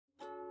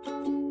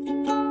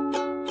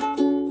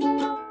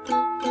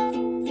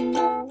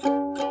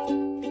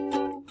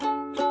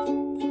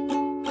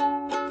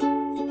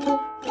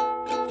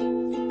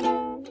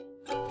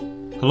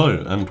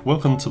Hello, and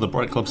welcome to the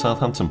Bright Club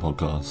Southampton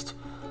podcast,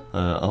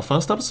 our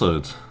first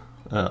episode.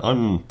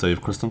 I'm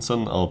Dave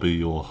Christensen. I'll be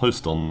your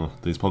host on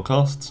these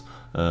podcasts,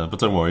 but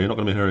don't worry, you're not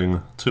going to be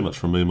hearing too much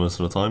from me most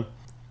of the time.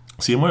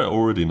 So you might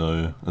already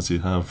know, as you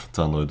have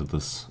downloaded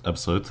this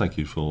episode, thank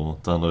you for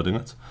downloading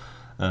it,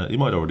 you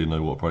might already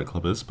know what Bright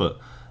Club is, but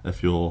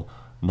if you're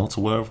not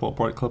aware of what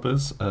Bright Club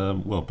is,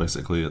 well,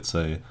 basically it's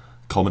a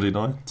comedy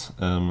night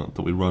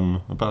that we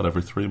run about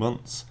every 3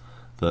 months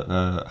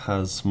that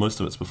has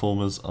most of its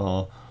performers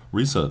are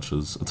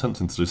researchers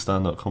attempting to do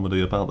stand-up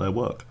comedy about their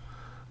work.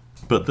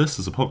 But this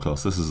is a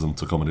podcast, this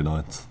isn't a comedy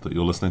night that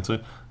you're listening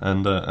to,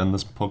 and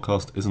this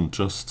podcast isn't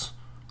just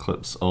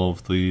clips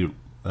of the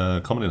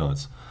comedy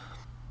nights.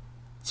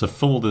 So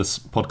for this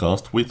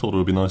podcast, we thought it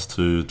would be nice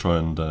to try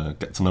and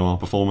get to know our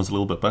performers a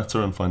little bit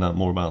better and find out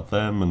more about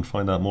them and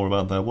find out more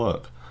about their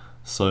work.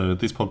 So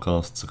these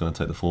podcasts are going to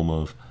take the form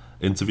of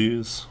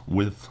interviews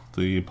with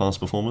the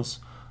past performers,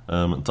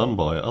 done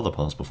by other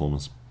past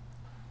performers.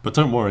 But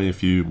don't worry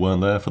if you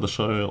weren't there for the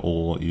show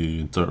or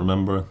you don't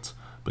remember it,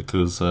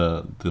 because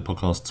the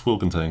podcasts will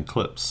contain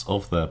clips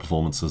of their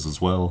performances as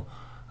well,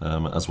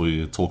 as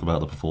we talk about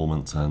the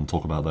performance and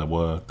talk about their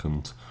work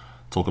and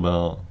talk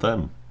about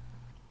them.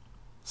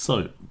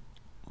 So,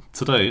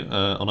 today,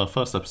 on our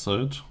first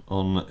episode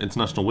on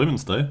International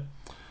Women's Day,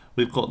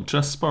 we've got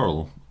Jess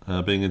Spurrell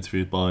being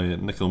interviewed by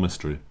Nikhil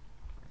Mistry.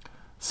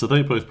 So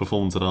they both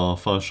performed at our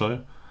first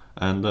show,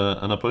 and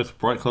are both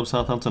Bright Club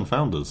Southampton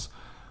founders.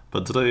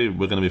 But today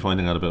we're going to be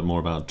finding out a bit more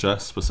about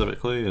Jess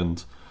specifically,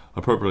 and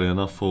appropriately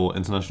enough for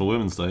International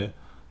Women's Day,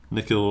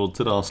 Nikhil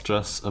did ask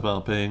Jess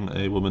about being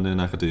a woman in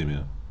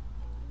academia.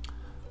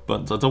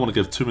 But I don't want to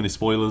give too many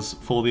spoilers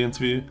for the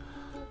interview,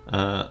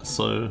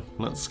 so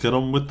let's get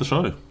on with the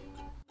show.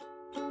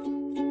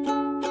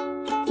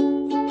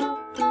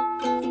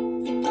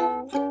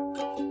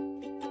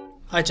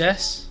 Hi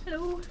Jess.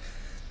 Hello.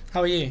 How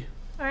are you?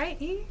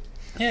 Alright, you?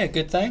 Yeah,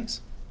 good,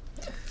 thanks.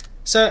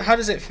 So how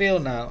does it feel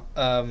now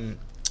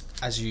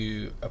as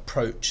you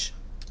approach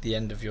the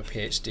end of your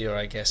PhD, or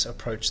I guess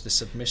approach the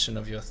submission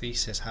of your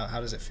thesis?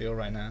 How does it feel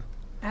right now?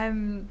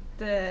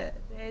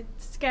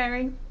 It's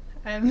scary.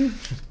 I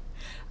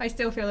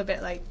still feel a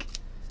bit like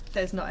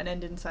there's not an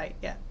end in sight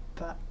yet,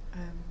 but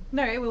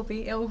no, it will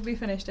be. It will be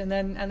finished, and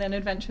then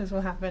adventures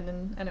will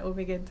happen, and it will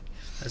be good.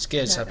 That's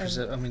good. Yeah,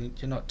 so I mean,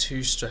 you're not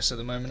too stressed at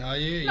the moment, are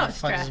you? Not You're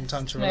finding some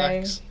time to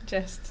relax. No,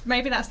 just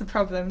maybe that's the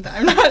problem, that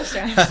I'm not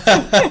stressed.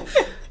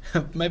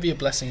 Maybe a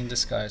blessing in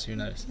disguise. Who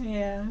knows?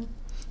 Yeah,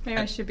 maybe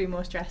I should be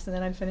more stressed, and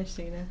then I'd finish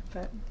sooner.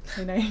 But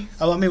who knows?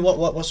 Oh, I mean,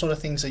 what sort of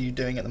things are you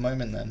doing at the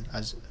moment then?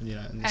 As you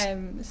know, in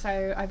this...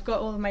 So I've got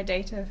all of my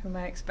data from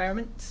my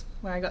experiments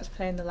where I got to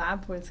play in the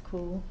lab with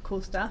cool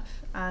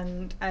stuff,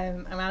 and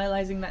I'm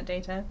analysing that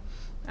data,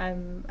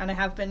 and I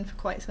have been for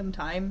quite some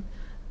time.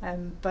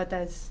 But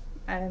there's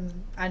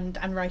and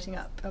I'm writing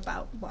up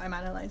about what I'm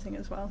analysing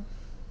as well,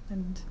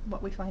 and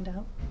what we find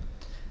out.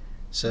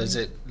 So is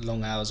it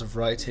long hours of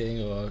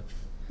writing, or...?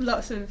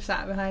 Lots of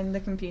sat behind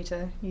the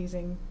computer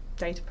using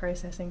data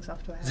processing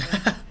software.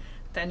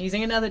 Then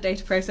using another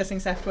data processing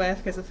software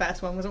because the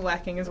first one wasn't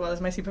working as well as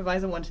my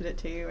supervisor wanted it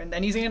to, and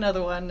then using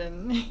another one,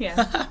 and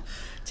yeah,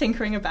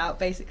 tinkering about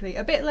basically.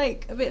 A bit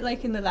like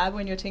in the lab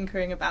when you're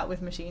tinkering about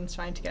with machines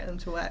trying to get them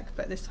to work,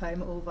 but this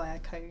time all via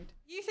code.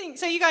 You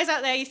guys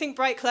out there, you think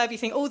Bright Club, you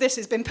think all this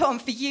has been put on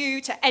for you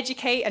to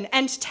educate and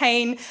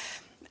entertain.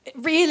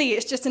 Really,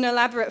 it's just an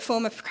elaborate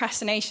form of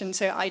procrastination,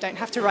 so I don't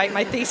have to write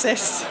my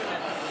thesis.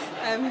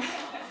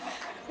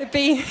 It'd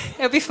be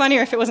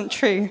funnier if it wasn't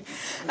true.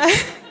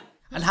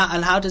 And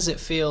how does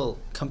it feel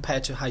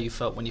compared to how you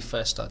felt when you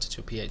first started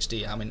your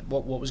PhD? I mean,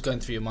 what was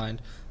going through your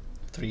mind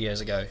 3 years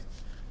ago?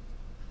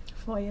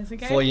 4 years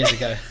ago. 4 years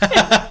ago.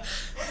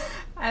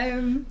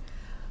 I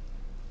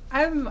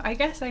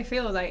guess I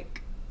feel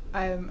like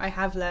I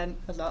have learned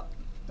a lot,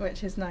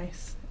 which is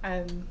nice,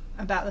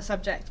 about the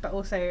subject, but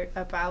also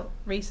about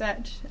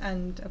research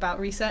and about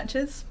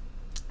researchers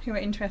who are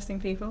interesting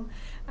people,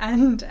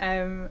 and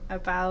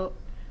about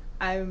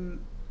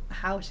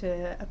how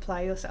to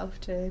apply yourself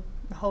to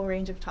a whole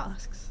range of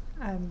tasks.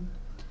 I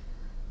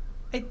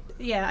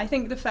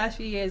think the first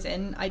few years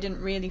in, I didn't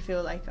really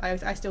feel like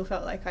I still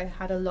felt like I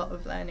had a lot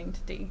of learning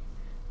to do,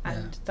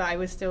 and that I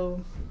was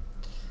still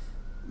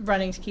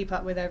running to keep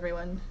up with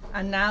everyone.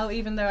 And now,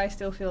 even though I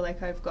still feel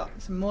like I've got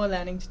some more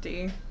learning to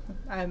do,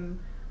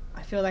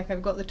 I feel like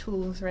I've got the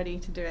tools ready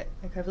to do it.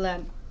 Like I've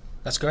learned.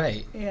 That's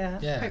great.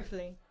 Yeah.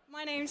 Hopefully.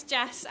 My name's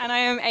Jess, and I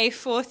am a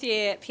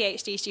fourth-year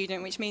PhD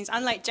student, which means,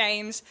 unlike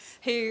James,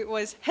 who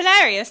was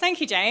hilarious. Thank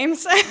you,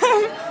 James.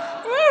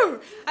 Woo!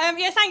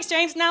 Thanks,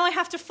 James. Now I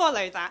have to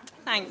follow that.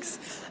 Thanks.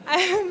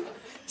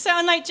 So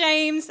unlike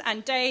James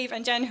and Dave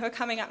and Jen, who are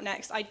coming up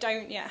next, I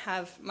don't yet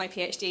have my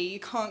PhD.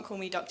 You can't call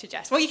me Dr.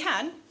 Jess. Well, you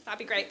can. That'd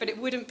be great, but it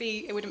wouldn't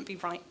be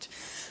right.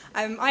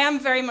 I am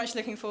very much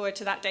looking forward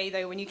to that day,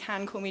 though, when you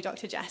can call me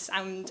Dr. Jess,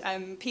 and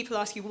people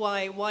ask you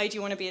why. Why do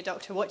you want to be a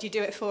doctor? What do you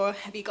do it for?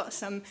 Have you got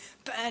some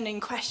burning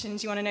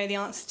questions you want to know the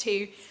answer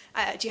to?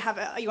 Are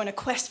you on a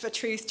quest for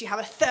truth? Do you have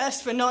a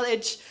thirst for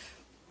knowledge?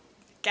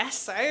 guess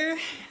so.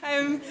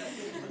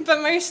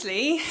 But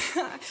mostly,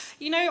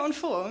 on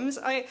forms,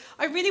 I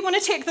really want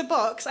to tick the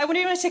box. I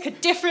really want to tick a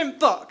different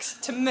box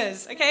to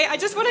Ms, okay? I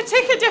just want to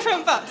tick a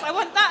different box. I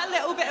want that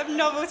little bit of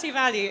novelty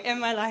value in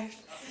my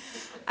life.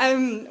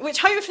 Which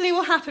hopefully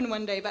will happen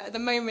one day, but at the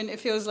moment it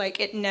feels like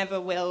it never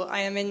will.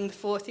 I am in the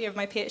 4th year of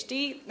my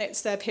PhD.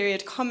 It's a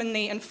period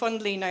commonly and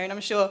fondly known,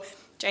 I'm sure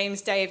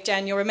James, Dave,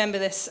 Jen, you'll remember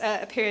this,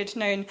 a period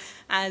known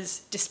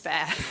as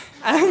despair.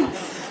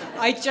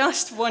 I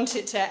just want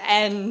it to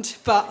end,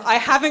 but I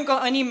haven't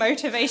got any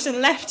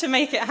motivation left to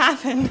make it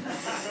happen.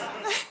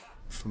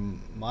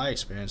 From my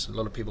experience, a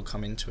lot of people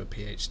come into a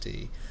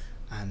PhD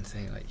and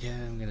think like, yeah,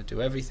 I'm going to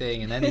do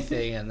everything and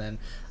anything, and then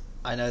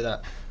I know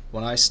that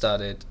when I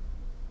started,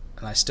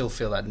 and I still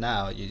feel that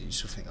now, you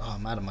sort of think, oh,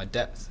 I'm out of my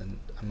depth, and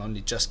I'm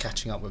only just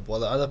catching up with what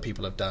the other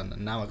people have done,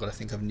 and now I've got to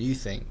think of new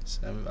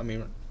things. I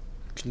mean,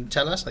 can you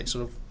tell us, like,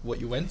 sort of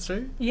what you went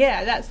through?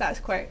 Yeah,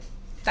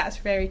 that's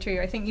very true.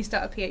 I think you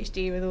start a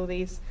PhD with all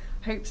these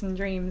hopes and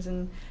dreams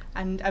and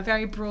a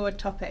very broad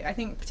topic. I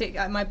think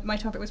my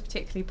topic was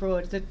particularly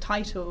broad.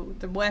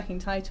 The working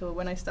title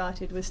when I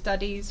started was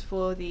Studies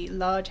for the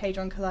Large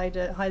Hadron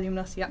Collider High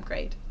Luminosity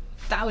Upgrade.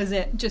 That was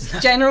it, just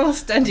general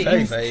studies.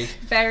 Very vague.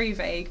 Very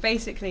vague.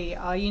 Basically,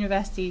 our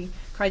university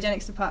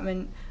cryogenics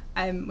department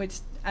which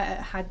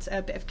had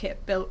a bit of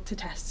kit built to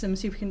test some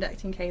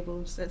superconducting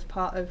cables as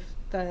part of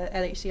the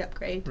LHC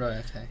upgrade.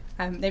 Right, okay.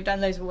 They've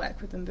done loads of work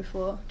with them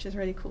before, which is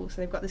really cool.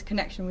 So they've got this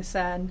connection with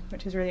CERN,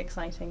 which is really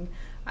exciting.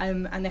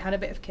 And they had a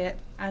bit of kit.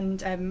 And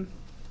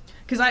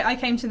because I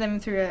came to them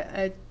through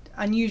a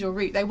unusual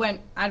route. They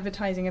weren't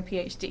advertising a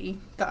PhD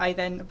that I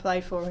then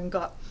applied for and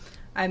got.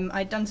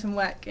 I'd done some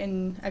work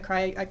in a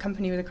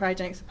company with a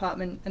cryogenics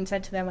department and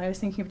said to them I was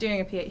thinking of doing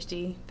a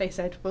PhD. They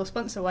said, we'll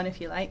sponsor one if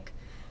you like.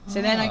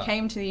 So then I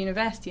came to the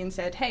university and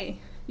said, hey,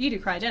 you do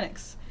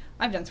cryogenics.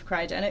 I've done some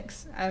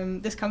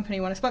cryogenics. This company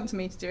want to sponsor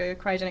me to do a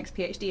cryogenics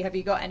PhD. Have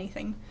you got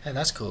anything? Hey,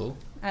 that's cool.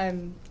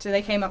 So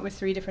they came up with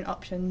 3 different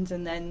options,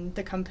 and then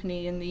the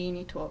company and the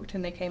uni talked,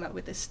 and they came up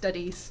with this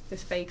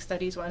vague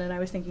studies one. And I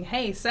was thinking,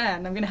 hey,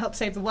 CERN, I'm going to help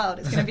save the world.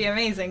 It's going to be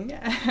amazing.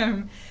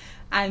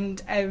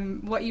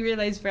 And what you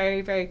realise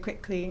very, very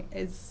quickly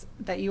is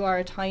that you are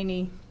a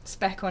tiny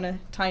speck on a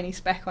tiny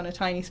speck on a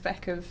tiny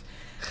speck of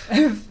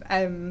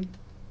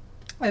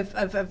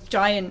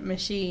giant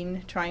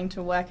machine trying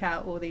to work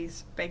out all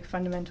these big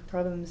fundamental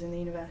problems in the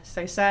universe.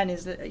 So CERN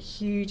is a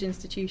huge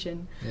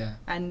institution,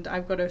 and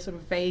I've got a sort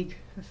of vague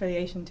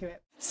affiliation to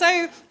it.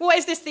 So what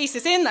is this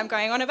thesis in that I'm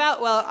going on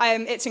about? Well,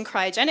 it's in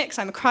cryogenics.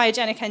 I'm a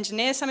cryogenic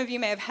engineer. Some of you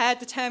may have heard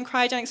the term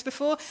cryogenics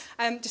before.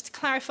 Just to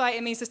clarify,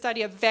 it means the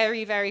study of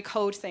very, very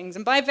cold things.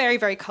 And by very,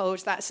 very cold,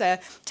 that's a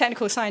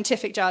technical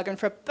scientific jargon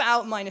for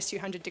about minus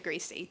 200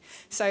 degrees C.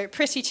 So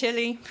pretty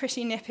chilly,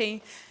 pretty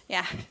nippy.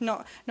 Yeah,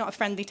 not a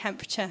friendly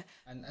temperature.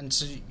 And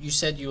so you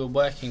said you were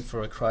working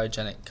for a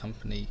cryogenic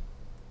company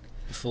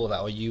before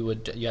that, or you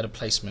had a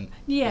placement?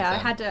 Yeah,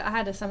 I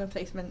had a summer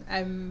placement.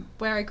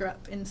 Where I grew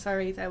up in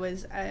Surrey, there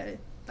was a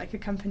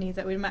company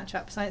that would match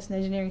up science and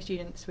engineering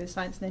students with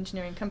science and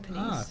engineering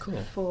companies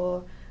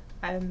for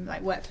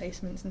work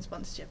placements and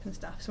sponsorship and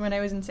stuff. So when I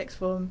was in sixth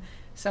form,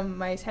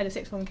 my head of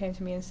sixth form came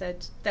to me and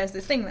said, "There's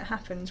this thing that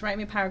happens. Write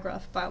me a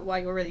paragraph about why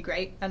you're really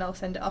great, and I'll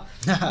send it off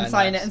and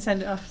sign it and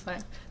send it off." So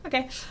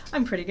okay,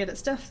 I'm pretty good at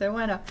stuff, so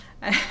why not?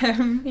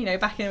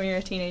 Back when you're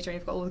a teenager,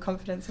 you've got all the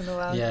confidence in the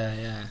world.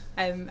 Yeah.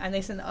 And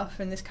they sent it off,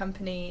 and this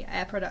company,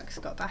 Air Products,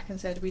 got back and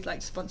said, "We'd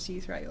like to sponsor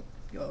you throughout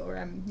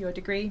your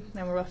degree,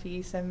 and we'll offer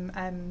you some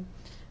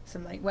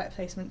work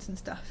placements and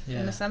stuff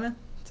in the summer."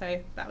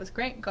 So that was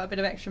great. Got a bit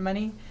of extra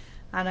money.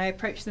 And I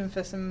approached them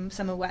for some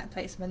summer work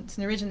placements.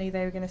 And originally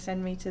they were going to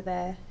send me to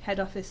their head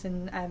office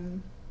in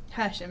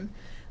Hersham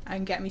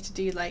and get me to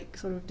do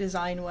sort of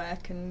design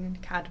work and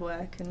CAD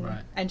work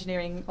and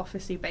engineering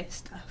office-y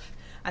based stuff.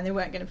 And they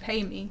weren't going to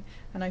pay me.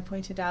 And I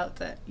pointed out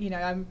that,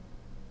 I'm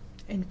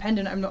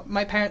independent.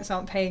 My parents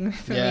aren't paying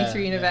for me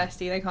through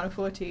university. They can't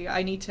afford to.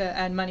 I need to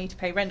earn money to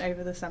pay rent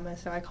over the summer,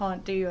 so I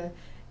can't do a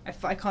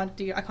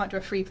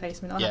free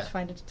placement. I'll have to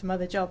find some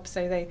other job.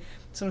 So they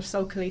sort of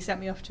sulkily sent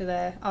me off to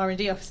their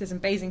R&D offices in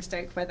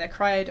Basingstoke, where their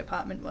cryo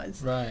department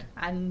was,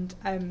 and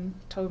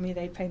told me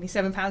they'd pay me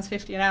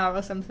 £7.50 an hour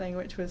or something,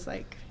 which was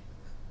it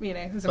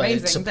was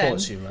amazing. It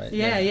supports you, right?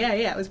 Yeah,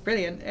 it was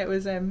brilliant. It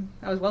was I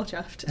was well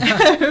chuffed.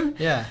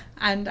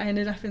 And I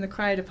ended up in the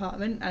cryo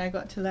department, and I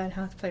got to learn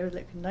how to play with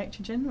liquid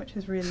nitrogen, which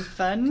was really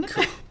fun.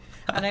 Cool.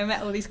 And I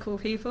met all these cool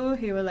people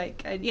who were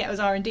it was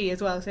R&D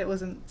as well, so it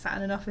wasn't sat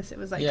in an office, it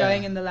was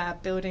going in the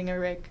lab, building a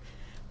rig,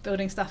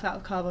 building stuff out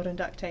of cardboard and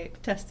duct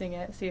tape, testing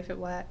it, see if it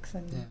works.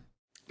 And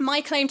my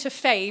claim to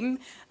fame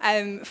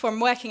from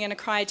working in a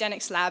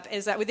cryogenics lab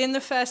is that within the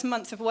first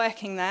month of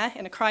working there,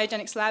 in a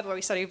cryogenics lab where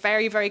we study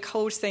very, very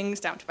cold things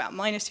down to about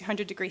minus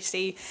 200 degrees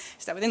C,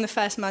 is that within the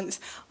first month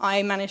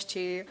I managed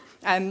to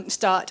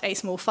start a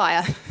small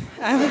fire.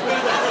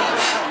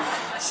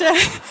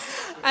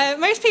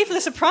 Most people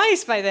are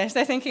surprised by this.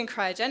 They're thinking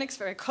cryogenics,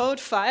 very cold,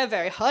 fire,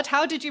 very hot.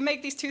 How did you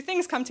make these two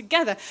things come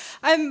together?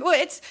 Well,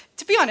 it's,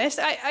 to be honest,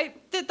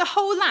 the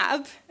whole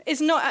lab is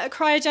not at a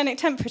cryogenic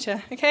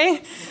temperature,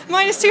 okay?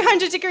 Minus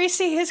 200 degrees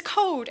C is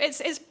cold.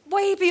 It's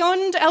way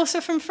beyond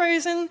Elsa from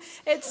Frozen.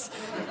 It's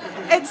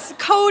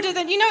colder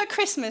than, at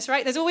Christmas,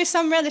 right? There's always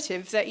some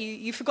relative that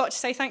you forgot to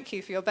say thank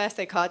you for your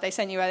birthday card they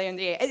sent you earlier in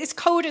the year. It's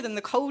colder than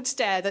the cold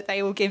stare that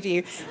they will give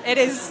you. It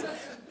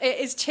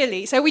is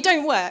chilly. So we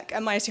don't work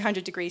at minus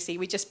 200 degrees C.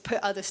 We just put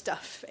other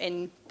stuff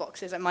in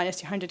boxes at minus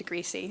 200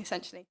 degrees C,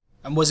 essentially.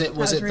 And was it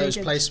really those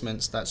good.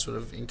 placements that sort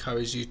of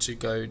encouraged you to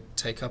go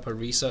take up a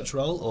research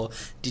role, or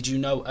did you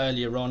know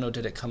earlier on, or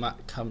did it come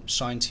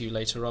shine to you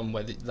later on,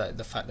 whether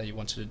the fact that you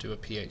wanted to do a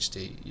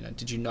PhD?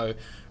 Did you know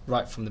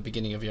right from the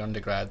beginning of your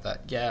undergrad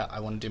that I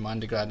want to do my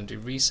undergrad and do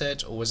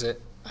research, or was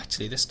it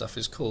actually this stuff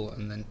is cool,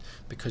 and then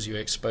because you were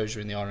exposure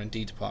in the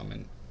R&D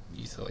department,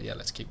 you thought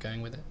let's keep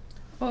going with it?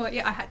 Well,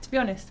 I had to be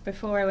honest,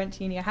 before I went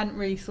to uni, I hadn't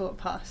really thought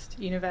past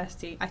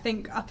university. I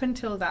think up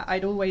until that,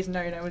 I'd always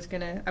known I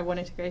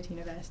wanted to go to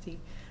university,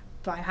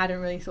 but I hadn't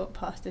really thought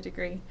past a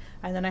degree.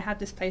 And then I had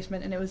this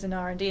placement, and it was in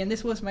R&D, and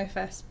this was my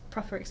first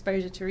proper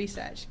exposure to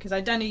research, because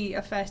I'd done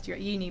a first year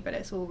at uni, but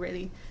it's all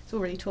really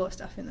taught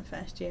stuff in the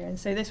first year. And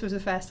so this was the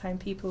first time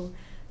people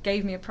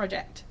gave me a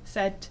project,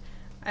 said,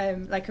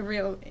 like a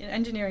real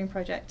engineering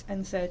project,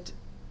 and said,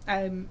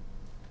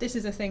 this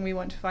is a thing we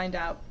want to find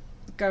out,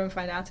 go and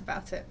find out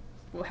about it.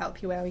 We'll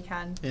help you where we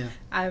can,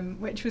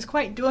 which was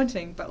quite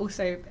daunting, but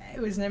also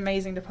it was an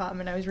amazing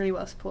department. I was really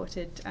well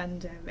supported,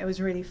 and it was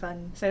really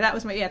fun. So that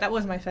was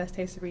my first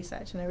taste of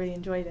research, and I really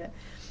enjoyed it.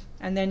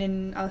 And then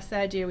in our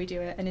third year, we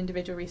do an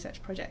individual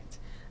research project,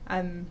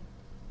 and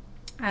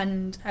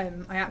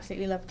I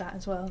absolutely loved that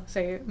as well.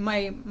 So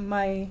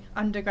my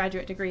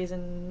undergraduate degree is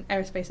in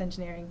aerospace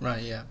engineering.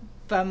 Right. Yeah.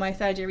 But my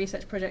third year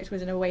research project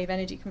was in a wave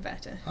energy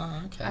converter.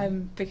 Oh, okay.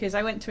 Because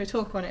I went to a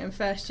talk on it in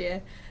first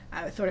year.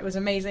 I thought it was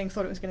amazing,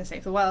 thought it was going to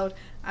save the world.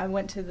 I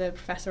went to the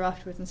professor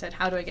afterwards and said,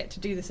 how do I get to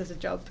do this as a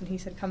job? And he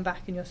said, come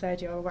back in your third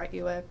year, I'll write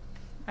you a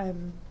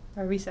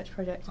research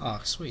project. Oh,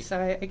 sweet.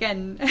 So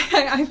again,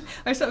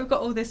 I've sort of got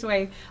all this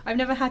way. I've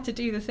never had to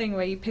do the thing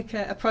where you pick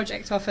a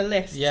project off a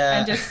list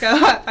and just go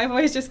up. I've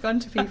always just gone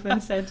to people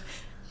and said,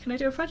 can I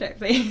do a project,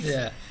 please?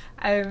 Yeah.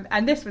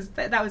 And this was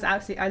that was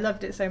absolutely, I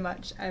loved it so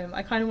much.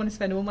 I kind of want to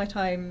spend all my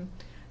time.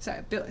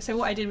 So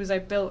what I did was I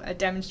built a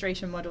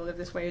demonstration model of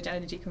this wave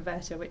energy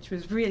converter, which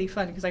was really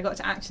fun because I got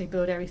to actually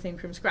build everything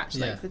from scratch.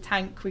 Like the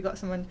tank,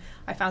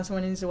 I found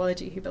someone in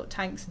zoology who built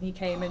tanks, and he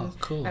came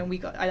cool. and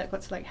I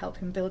got to help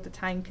him build the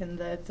tank and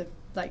the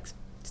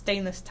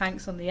stainless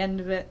tanks on the end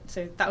of it.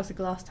 So that was a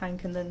glass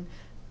tank, and then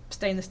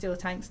stainless steel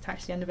tanks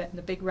attached to the end of it, and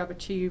the big rubber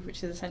tube,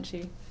 which is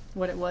essentially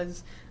what it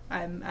was,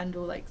 and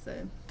all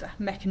the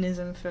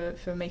mechanism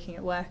for making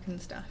it work and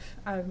stuff.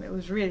 It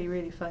was really,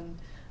 really fun.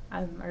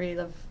 I really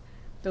love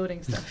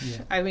building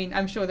stuff. I mean,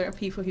 I'm sure there are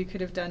people who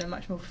could have done a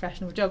much more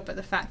professional job, but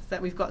the fact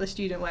that we've got the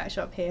student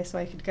workshop here, so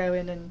I could go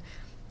in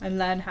and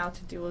learn how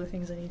to do all the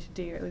things I need to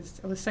do, it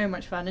was so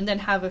much fun, and then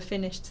have a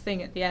finished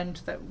thing at the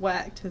end that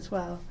worked as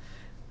well.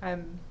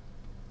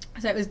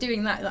 So it was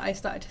doing that I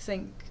started to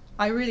think,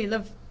 I really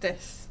love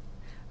this.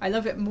 I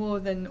love it more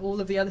than all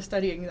of the other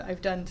studying that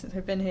I've done since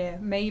I've been here.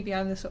 Maybe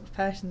I'm the sort of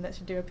person that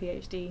should do a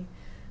PhD.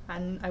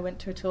 And I went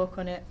to a talk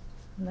on it,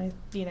 and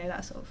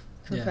that sort of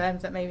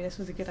confirmed that maybe this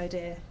was a good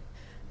idea.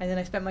 And then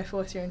I spent my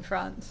fourth year in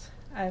France,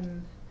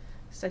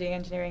 studying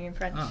engineering in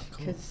French,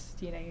 because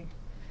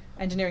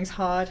engineering's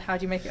hard. How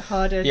do you make it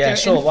harder? Yeah,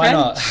 sure. In why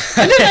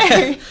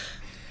French?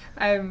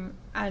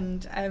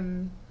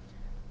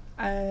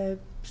 not?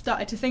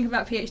 Started to think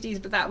about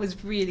PhDs, but that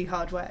was really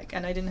hard work,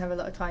 and I didn't have a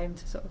lot of time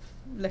to sort of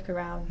look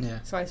around.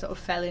 So I sort of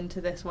fell into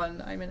this one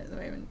that I'm in at the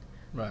moment.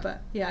 Right.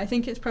 But I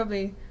think it's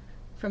probably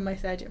from my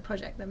third year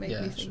project that made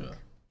me think. Sure.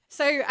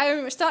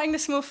 So starting the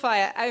small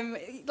fire,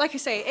 like I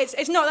say,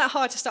 it's not that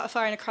hard to start a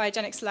fire in a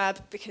cryogenics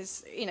lab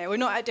because, we're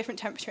not at a different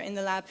temperature in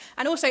the lab.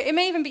 And also, it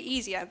may even be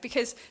easier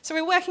because, so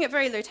we're working at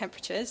very low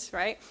temperatures,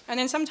 right? And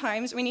then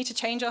sometimes we need to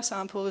change our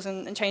samples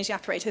and change the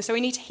apparatus. So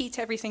we need to heat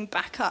everything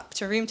back up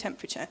to room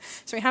temperature.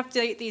 So we have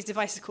these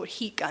devices called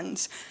heat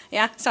guns.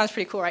 Yeah, sounds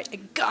pretty cool, right? A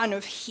gun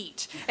of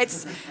heat.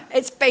 It's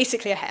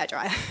basically a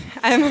hairdryer.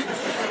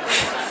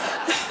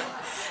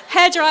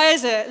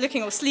 Hairdryers are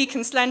looking all sleek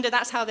and slender,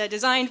 that's how they're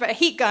designed, but a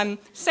heat gun,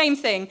 same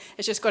thing,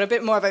 it's just got a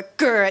bit more of a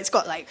grr, it's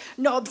got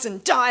knobs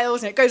and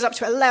dials, and it goes up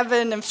to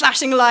 11, and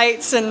flashing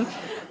lights, and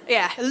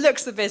it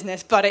looks the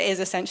business, but it is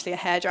essentially a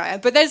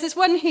hairdryer. But there's this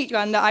one heat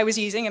gun that I was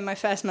using in my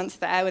first month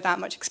there without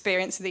much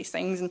experience with these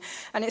things,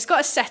 and it's got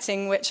a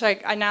setting which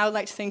I now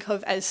like to think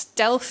of as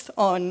stealth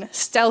on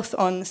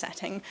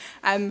setting,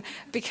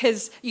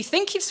 because you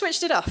think you've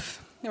switched it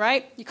off.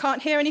 Right? You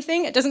can't hear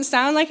anything. It doesn't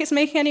sound like it's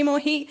making any more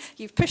heat.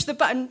 You've pushed the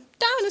button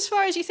down as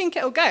far as you think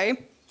it'll go.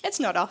 It's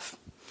not off.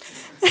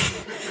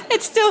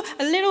 It's still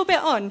a little bit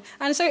on.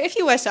 And so if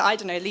you were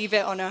to, leave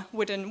it on a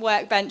wooden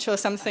workbench or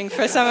something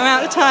for some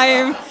amount of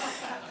time,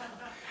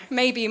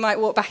 maybe you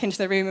might walk back into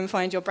the room and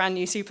find your brand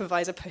new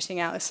supervisor putting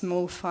out a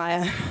small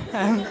fire.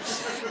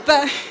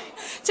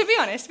 To be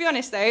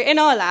honest though, in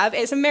our lab,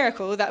 it's a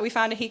miracle that we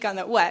found a heat gun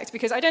that worked,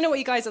 because I don't know what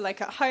you guys are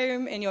like at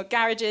home, in your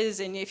garages,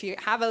 and if you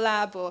have a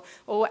lab or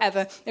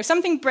whatever. If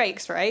something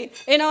breaks, right,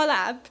 in our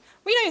lab,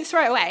 we don't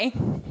throw it away.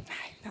 No,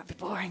 that'd be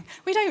boring.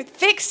 We don't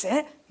fix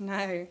it.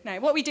 No.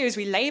 What we do is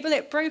we label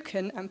it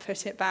broken and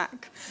put it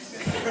back.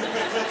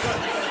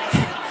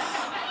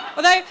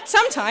 Although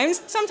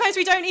sometimes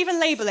we don't even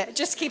label it,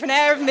 just keep an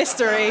air of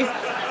mystery.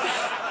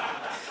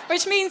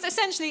 Which means,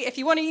 essentially, if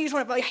you want to use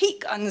one of my heat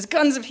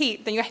guns of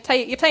heat, then you're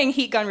playing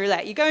heat gun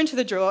roulette. You go into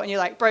the drawer and you're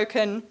like,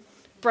 broken.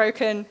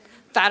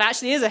 That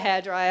actually is a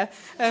hairdryer.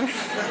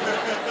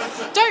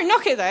 Don't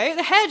knock it, though.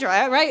 The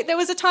hairdryer, right? There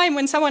was a time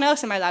when someone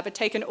else in my lab had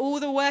taken all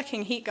the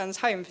working heat guns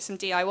home for some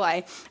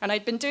DIY, and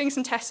I'd been doing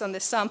some tests on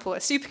this sample, a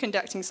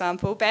superconducting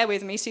sample. Bear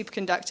with me,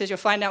 superconductors. You'll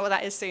find out what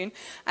that is soon.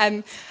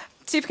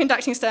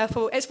 Superconducting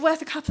sample, it's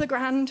worth a couple of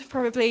grand,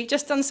 probably.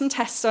 Just done some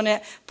tests on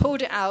it,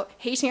 pulled it out,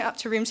 heating it up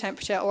to room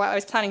temperature, or I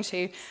was planning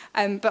to,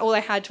 but all I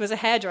had was a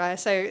hairdryer.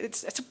 So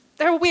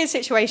there are weird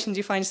situations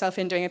you find yourself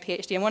in doing a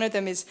PhD, and one of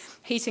them is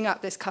heating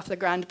up this couple of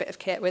grand bit of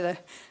kit with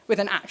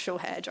an actual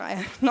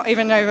hairdryer, not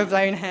even an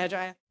overblown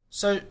hairdryer.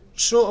 So,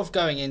 short of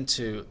going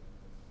into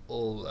a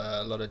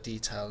lot of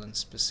detail and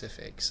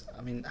specifics,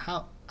 I mean,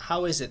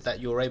 how is it that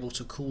you're able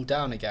to cool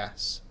down a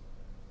gas,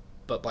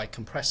 but by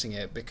compressing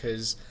it?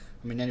 Because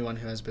I mean, anyone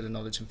who has a bit of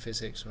knowledge in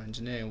physics or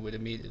engineering would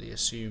immediately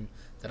assume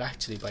that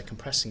actually by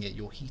compressing it,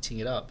 you're heating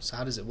it up. So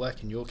how does it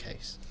work in your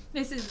case?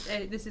 This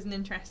is an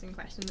interesting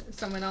question that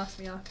someone asked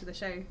me after the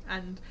show,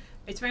 and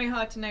it's very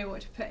hard to know what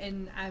to put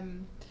in,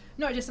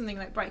 not just something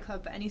like Bright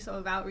Club, but any sort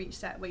of outreach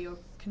set where you're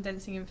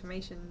condensing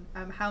information.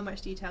 How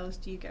much details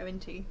do you go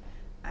into?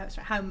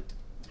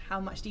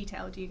 How much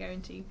detail do you go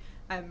into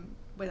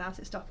without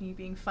it stopping you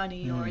being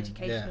funny or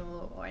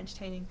educational or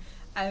entertaining?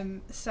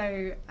 In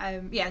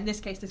this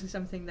case, this was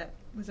something that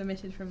was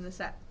omitted from the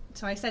set.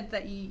 So I said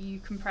that you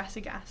compress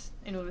a gas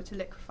in order to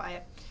liquefy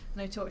it.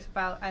 And I talked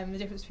about the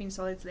difference between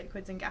solids,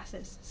 liquids and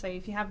gases. So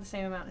if you have the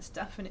same amount of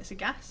stuff and it's a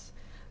gas,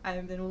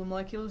 then all the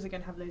molecules are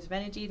going to have loads of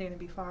energy, they're going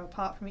to be far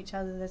apart from each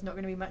other, there's not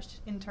going to be much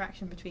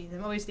interaction between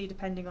them, obviously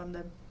depending on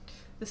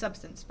the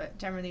substance, but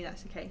generally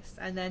that's the case.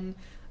 And then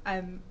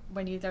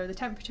when you lower the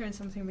temperature and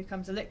something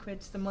becomes a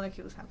liquid, the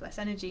molecules have less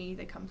energy,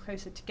 they come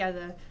closer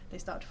together, they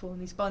start to form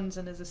these bonds,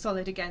 and as a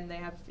solid again they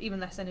have even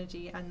less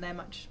energy and they're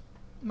much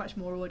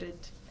more ordered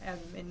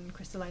in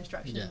crystalline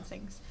structures and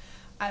things.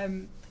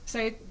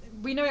 So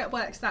we know it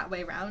works that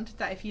way round,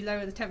 that if you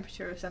lower the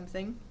temperature of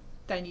something,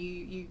 then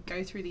you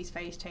go through these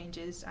phase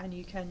changes and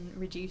you can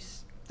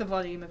reduce the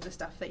volume of the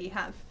stuff that you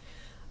have.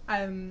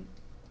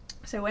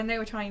 So when they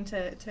were trying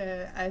to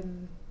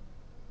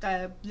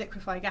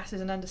liquefy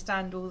gases and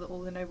understand all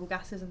the noble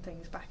gases and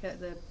things back at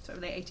the sort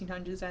of late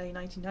 1800s, early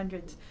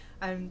 1900s,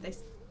 they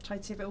tried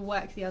to see if it would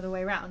work the other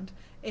way around.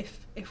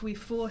 If we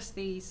force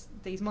these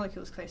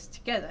molecules close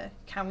together,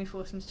 can we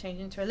force them to change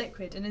into a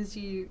liquid? And as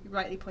you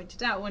rightly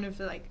pointed out, one of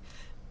the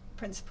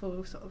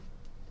principal sort of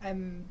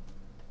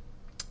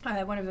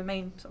one of the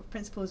main sort of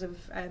principles of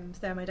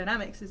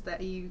thermodynamics is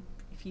that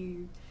if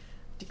you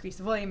decrease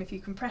the volume, if you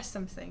compress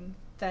something,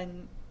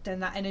 then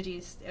that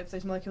energy of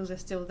those molecules are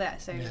still there.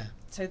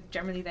 So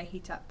generally they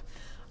heat up.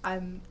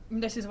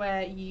 This is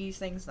where you use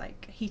things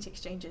like heat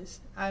exchangers.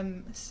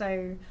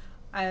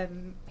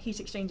 Heat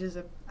exchangers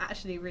are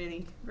actually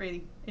really,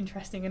 really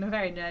interesting in a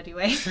very nerdy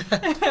way.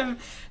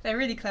 They're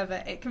really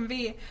clever. It can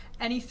be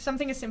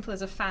something as simple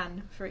as a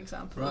fan, for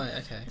example. Right.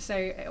 Okay.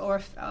 So,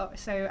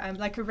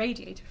 like a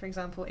radiator, for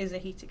example, is a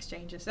heat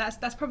exchanger. So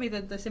that's probably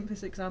the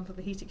simplest example of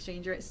a heat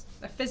exchanger. It's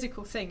a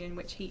physical thing in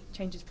which heat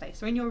changes place.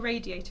 So in your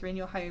radiator in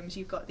your homes,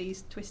 you've got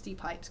these twisty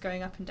pipes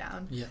going up and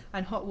down,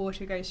 and hot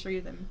water goes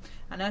through them.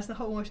 And as the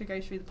hot water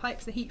goes through the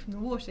pipes, the heat from the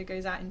water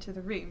goes out into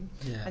the room.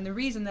 Yeah. And the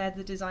reason they're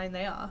the design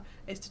they are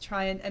is to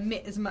try and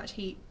emit as much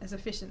heat as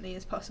efficiently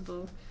as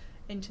possible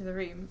into the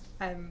room,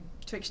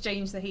 to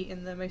exchange the heat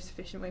in the most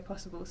efficient way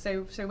possible.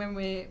 So when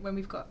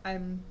we've got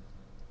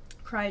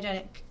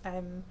cryogenic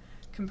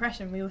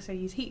compression, we also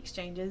use heat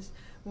exchangers,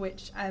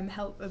 which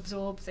help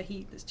absorb the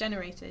heat that's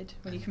generated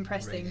when you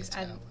compress things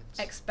and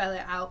expel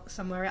it out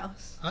somewhere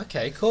else.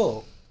 Okay,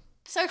 cool.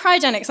 So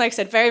cryogenics, like I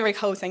said, very, very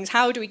cold things.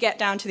 How do we get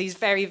down to these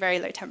very, very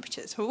low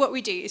temperatures? Well, what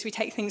we do is we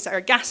take things that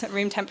are gas at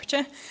room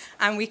temperature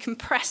and we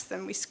compress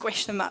them, we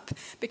squish them up.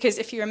 Because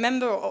if you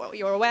remember or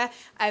you're aware,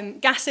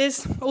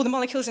 gases, all the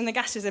molecules in the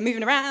gases are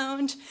moving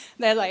around.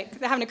 They're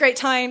having a great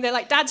time. They're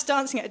like dads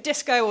dancing at a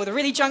disco or the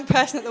really drunk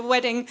person at the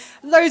wedding.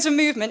 Loads of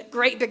movement,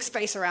 great big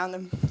space around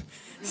them.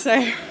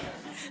 So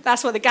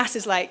that's what the gas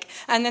is like.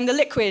 And then the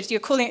liquid, you're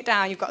cooling it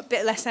down, you've got a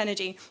bit less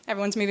energy.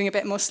 Everyone's moving a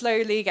bit more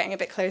slowly, getting a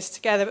bit closer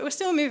together, but we're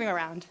still moving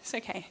around. It's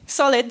okay.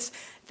 Solids,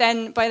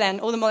 by then,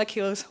 all the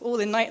molecules,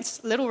 all in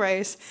nice little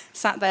rows,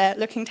 sat there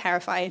looking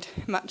terrified,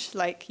 much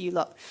like you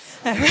lot.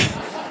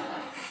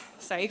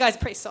 So you guys are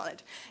pretty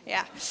solid.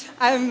 Yeah.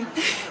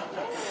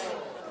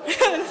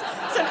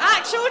 It's an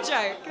actual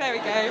joke. There we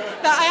go.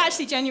 That I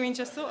actually genuinely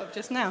just thought of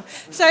just now.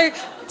 So,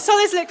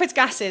 solids, liquids,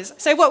 gases.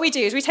 So what we do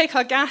is we take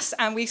our gas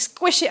and we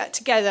squish it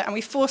together and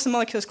we force the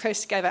molecules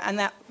close together, and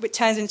that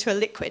turns into a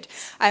liquid.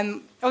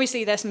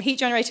 Obviously, there's some heat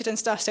generated and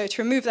stuff, so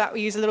to remove that,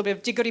 we use a little bit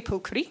of jiggery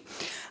pokery,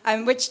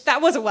 which,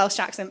 that was a Welsh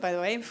accent, by the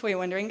way, before you're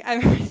wondering.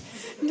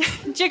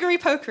 Jiggery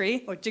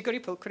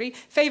pokery,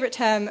 favourite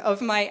term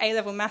of my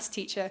A-level maths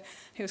teacher,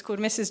 who was called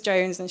Mrs.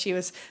 Jones, and she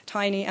was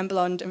tiny and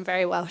blonde and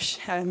very Welsh.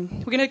 We're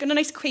going to get a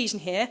nice equation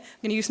here.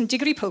 We're going to use some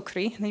jiggery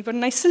pokery, and then you've got a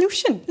nice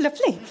solution.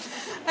 Lovely.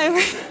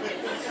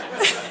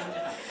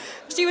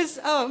 She was,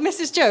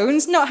 Mrs.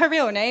 Jones, not her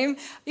real name.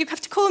 You have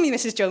to call me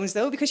Mrs. Jones,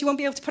 though, because you won't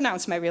be able to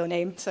pronounce my real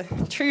name. So,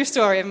 true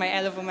story of my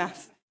A-level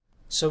maths.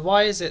 So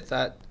why is it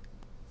that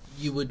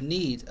you would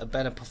need a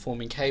better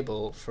performing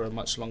cable for a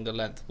much longer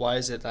length? Why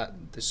is it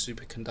that the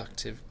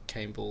superconductive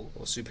cable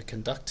or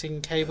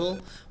superconducting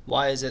cable,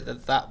 why is it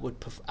that that would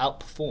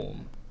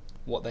outperform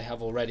what they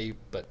have already,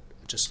 but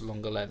just a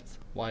longer length?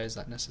 Why is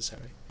that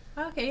necessary?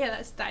 Okay,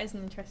 yeah, that is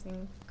an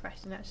interesting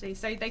question, actually.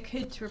 So they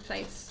could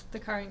replace the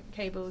current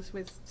cables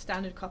with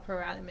standard copper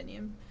or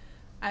aluminium,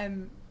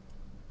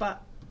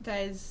 but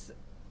there's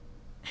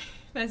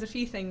a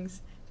few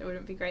things that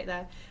wouldn't be great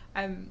there.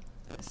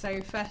 So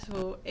first of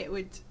all, it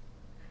would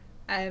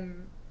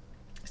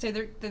so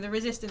the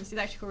resistance, the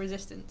electrical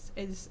resistance,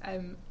 is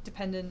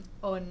dependent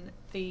on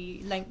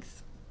the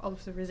length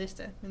of the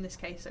resistor, in this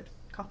case, so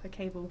copper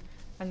cable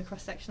and the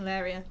cross-sectional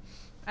area.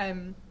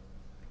 And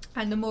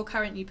the more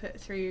current you put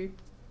through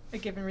a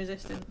given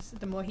resistance,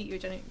 the more heat you're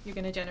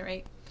going to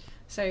generate.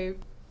 So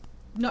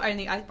not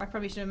only, I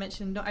probably should have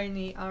mentioned, not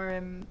only are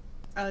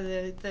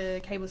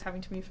the cables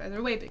having to move further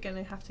away, but going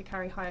to have to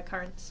carry higher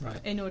currents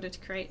in order to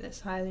create this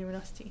higher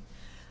luminosity.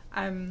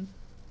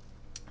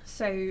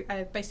 So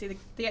basically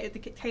the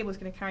cable is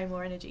going to carry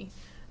more energy.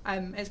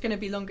 It's going to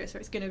be longer, so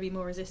it's going to be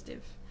more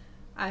resistive.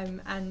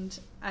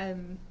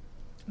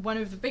 One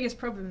of the biggest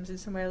problems in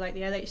somewhere like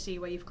the LHC,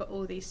 where you've got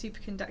all these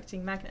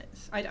superconducting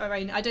magnets,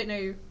 I don't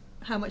know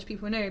how much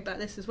people know about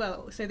this as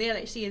well. So the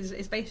LHC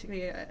is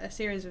basically a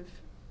series of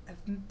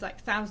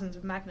like thousands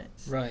of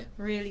magnets,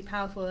 really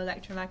powerful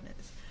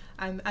electromagnets,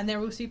 and they're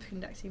all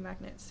superconducting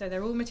magnets. So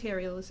they're all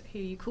materials who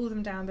you cool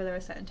them down below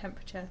a certain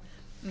temperature,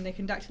 and they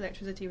conduct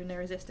electricity with no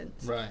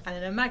resistance. And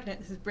in a magnet,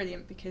 this is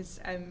brilliant because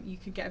you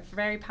could get a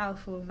very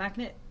powerful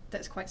magnet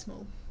that's quite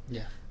small.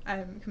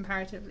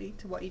 Comparatively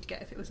to what you'd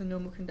get if it was a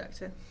normal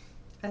conductor,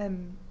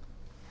 and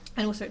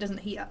also it doesn't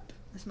heat up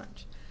as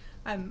much.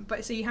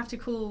 But so you have to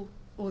cool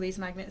all these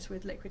magnets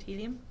with liquid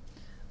helium,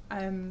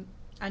 and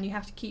you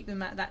have to keep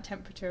them at that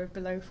temperature of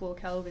below 4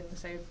 Kelvin,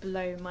 so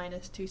below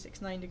minus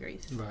 269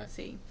 degrees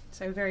C,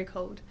 so very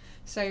cold.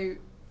 So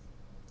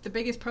the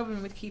biggest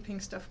problem with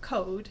keeping stuff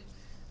cold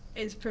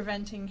is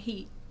preventing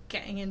heat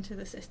getting into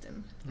the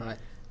system.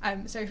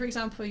 So for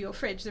example, your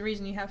fridge, the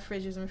reason you have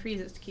fridges and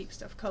freezers to keep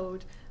stuff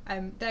cold,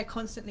 they're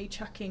constantly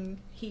chucking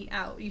heat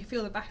out. You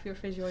feel the back of your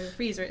fridge or your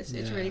freezer, it's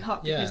really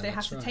hot because they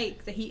have to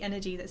take the heat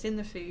energy that's in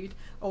the food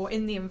or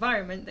in the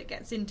environment that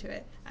gets into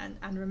it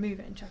and remove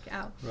it and chuck it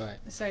out.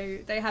 So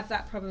they have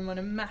that problem on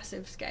a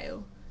massive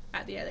scale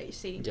at the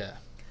LHC.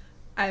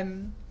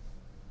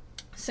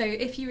 So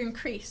if you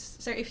increase,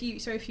 if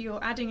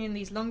you're adding in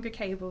these longer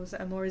cables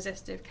that are more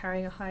resistive,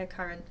 carrying a higher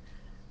current,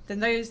 then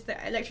the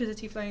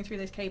electricity flowing through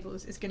those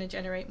cables is going to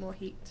generate more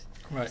heat.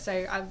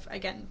 So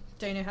again,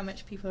 don't know how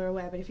much people are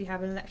aware, but if you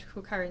have an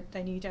electrical current,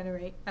 then you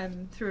generate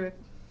through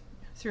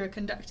a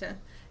conductor.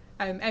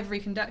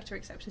 Every conductor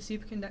except a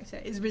superconductor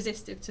is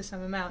resistive to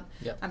some amount,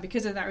 and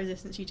because of that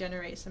resistance, you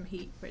generate some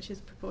heat, which is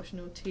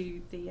proportional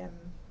to the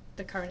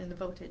current and the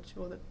voltage,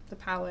 or the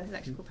power,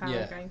 electrical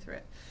power going through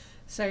it.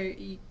 So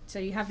you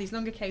have these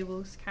longer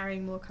cables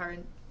carrying more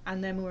current,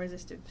 and they're more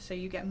resistive, so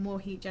you get more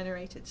heat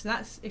generated. So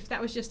if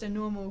that was just a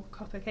normal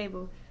copper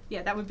cable,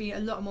 that would be a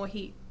lot more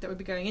heat that would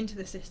be going into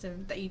the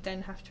system that you'd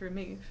then have to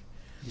remove.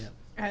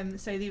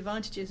 So the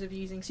advantages of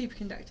using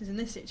superconductors in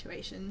this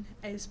situation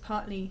is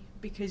partly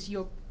because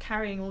you're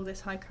carrying all this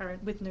high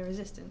current with no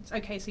resistance.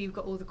 Okay, so you've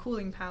got all the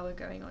cooling power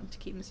going on to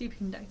keep them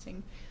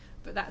superconducting,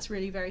 but that's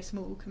really very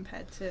small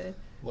compared to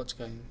what's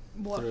going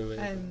through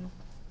it.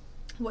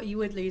 What you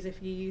would lose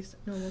if you use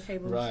normal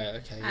cables.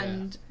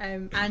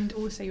 And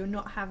also you're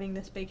not having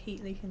this big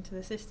heat leak into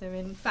the system.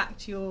 In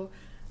fact, you're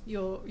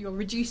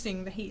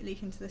reducing the heat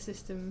leak into the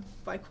system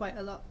by quite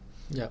a lot.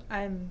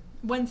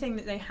 One thing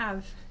that they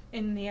have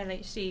in the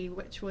LHC,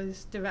 which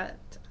was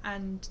developed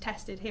and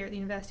tested here at the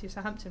University of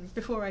Southampton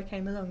before I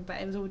came along, but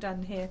it was all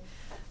done here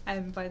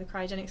by the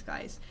cryogenics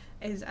guys,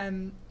 is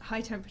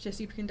high temperature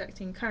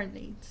superconducting current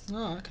leads.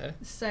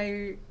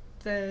 So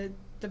the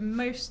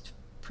most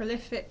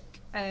prolific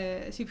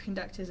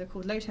superconductors are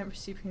called low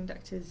temperature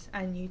superconductors,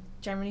 and you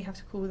generally have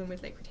to cool them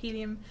with liquid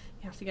helium.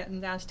 You have to get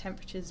them down to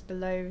temperatures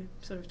below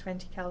sort of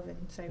 20 Kelvin,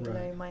 so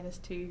below minus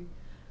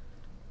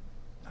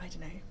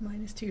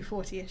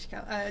 240-ish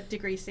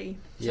degrees C,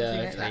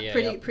 something like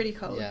that. Pretty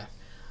cold.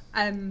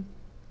 And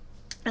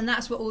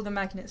that's what all the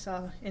magnets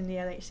are in the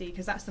LHC,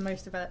 because that's the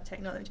most developed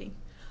technology.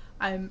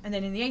 And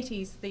then in the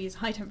 80s, these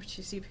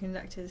high-temperature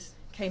superconductors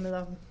came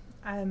along.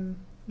 Well,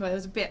 there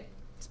was a bit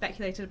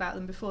speculated about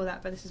them before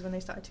that, but this is when they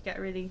started to get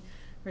really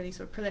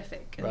sort of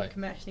prolific and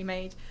commercially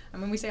made.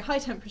 And when we say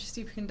high-temperature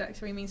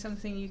superconductor, we mean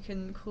something you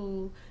can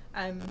cool.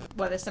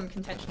 Well, there's some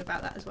contention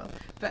about that as well,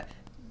 but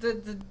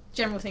the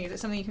general thing is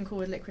it's something you can cool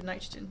with liquid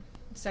nitrogen.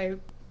 So,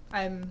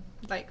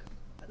 like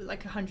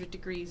 100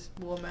 degrees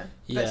warmer,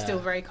 but still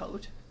very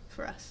cold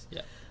for us.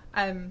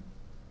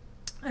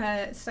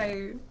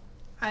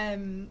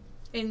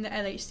 In the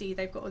LHC,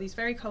 they've got all these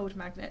very cold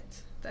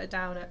magnets that are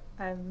down at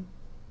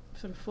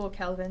sort of 4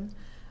 Kelvin,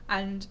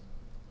 and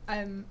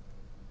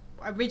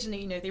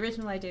originally, the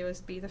original idea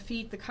was to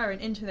feed the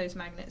current into those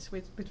magnets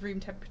with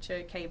room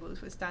temperature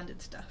cables with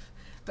standard stuff.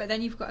 But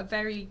then you've got a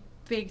very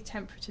big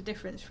temperature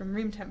difference from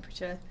room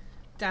temperature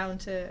down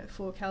to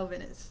 4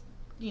 Kelvin. It's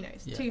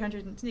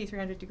 200 and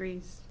 300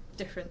 degrees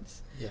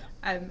difference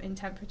in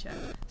temperature.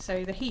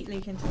 So the heat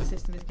leak into the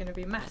system is going to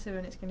be massive,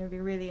 and it's going to be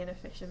really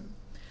inefficient.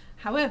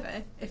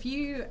 However, if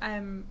you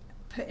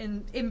put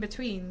in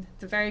between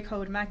the very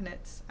cold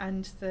magnets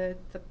and the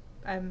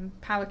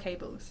power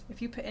cables,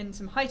 if you put in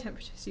some high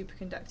temperature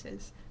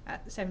superconductors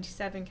at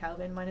 77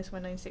 Kelvin, minus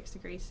 196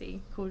 degrees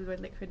C, cooled with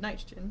liquid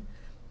nitrogen,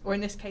 or in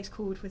this case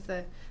cooled with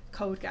the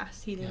cold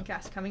gas, helium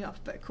gas coming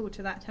off, but cooled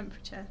to that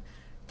temperature,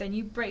 then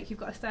you've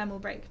got a thermal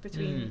break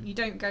between, you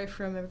don't go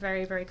from a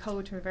very, very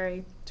cold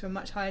to a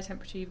much higher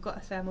temperature, you've got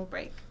a thermal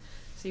break.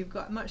 So you've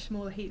got a much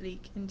smaller heat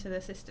leak into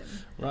the system.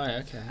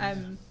 Right, okay.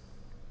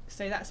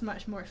 So that's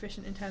much more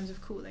efficient in terms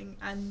of cooling.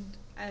 And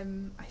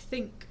I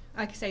think,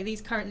 like I say,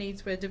 these current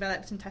leads were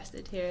developed and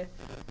tested here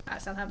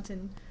at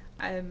Southampton.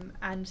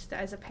 And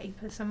there's a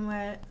paper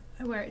somewhere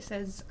where it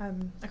says, I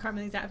can't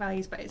remember the exact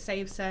values, but it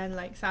saves CERN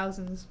like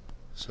thousands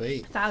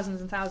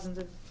and thousands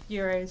of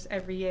euros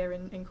every year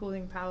in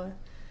cooling power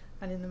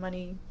and in the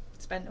money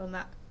spent on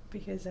that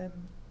because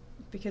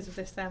of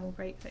this thermal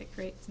break that it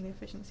creates and the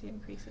efficiency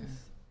increases.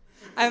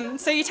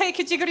 So you take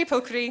a jiggery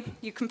pokery,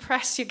 you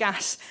compress your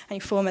gas, and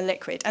you form a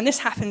liquid. And this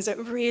happens at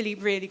really,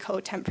 really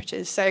cold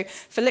temperatures. So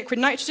for liquid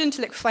nitrogen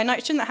to liquefy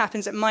nitrogen, that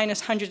happens at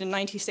minus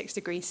 196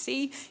 degrees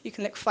C. You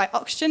can liquefy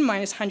oxygen,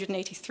 minus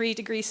 183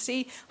 degrees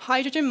C.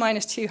 Hydrogen,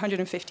 minus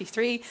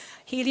 253.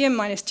 Helium,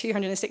 minus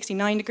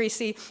 269 degrees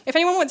C. If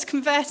anyone wants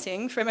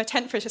converting from a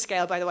temperature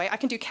scale, by the way, I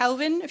can do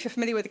Kelvin, if you're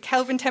familiar with the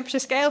Kelvin temperature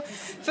scale.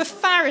 For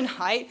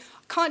Fahrenheit,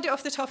 can't do it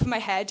off the top of my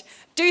head.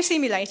 Do see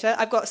me later.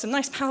 I've got some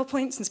nice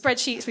PowerPoints and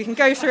spreadsheets we can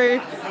go through.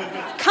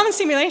 Come and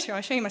see me later.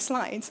 I'll show you my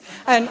slides.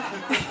 And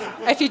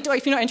if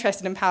you're not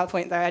interested in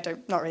PowerPoint, though,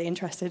 not really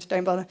interested.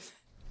 Don't bother.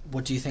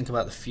 What do you think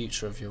about the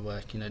future of your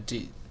work?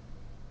 Do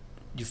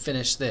you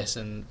finish this,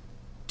 and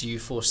do you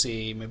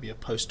foresee maybe a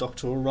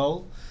postdoctoral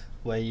role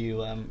where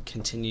you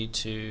continue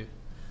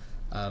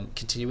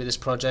with this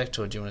project,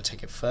 or do you want to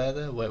take it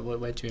further?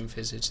 Where do you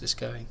envisage this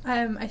going?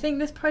 I think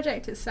this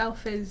project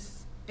itself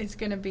is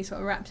going to be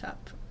sort of wrapped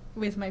up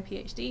with my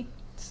PhD.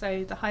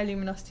 So the high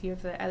luminosity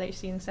of the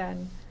LHC and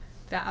CERN,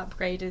 that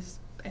upgrade is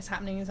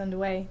happening, is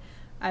underway.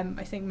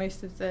 I think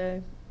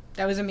there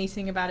was a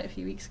meeting about it a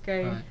few weeks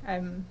ago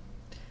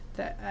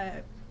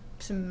that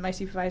my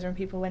supervisor and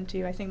people went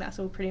to. I think that's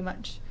all pretty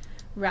much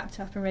wrapped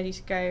up and ready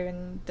to go,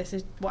 and this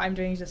is what I'm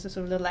doing, is just a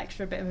sort of little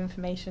extra bit of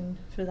information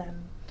for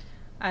them.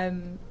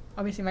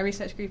 Obviously my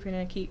research group are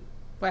going to keep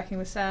working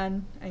with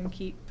CERN and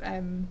keep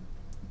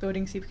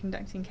building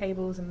superconducting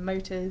cables and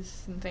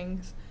motors and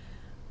things.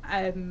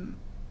 I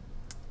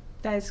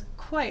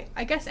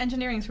guess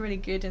engineering is really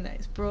good in that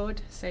it's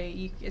broad, so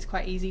it's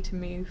quite easy to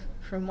move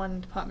from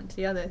one department to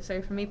the other.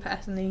 So for me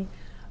personally,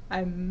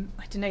 I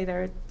don't know,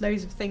 there are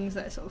loads of things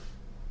that are sort of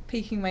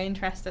piquing my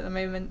interest at the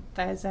moment.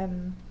 There's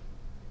some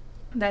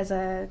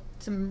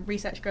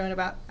research going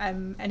about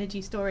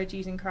energy storage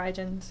using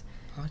cryogens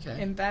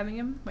in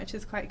Birmingham, which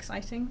is quite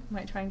exciting.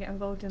 Might try and get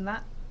involved in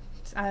that.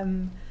 I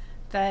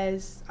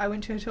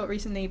went to a talk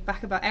recently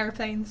back about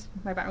aeroplanes.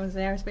 My background was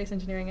in aerospace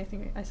engineering, I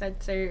think I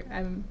said. So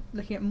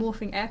looking at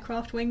morphing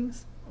aircraft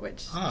wings,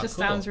 which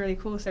sounds really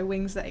cool. So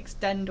wings that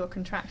extend or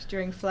contract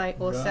during flight,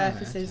 or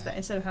surfaces that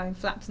instead of having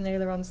flaps and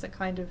ailerons that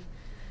kind of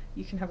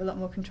you can have a lot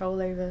more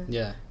control over.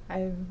 Yeah.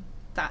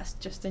 That's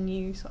just a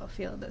new sort of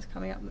field that's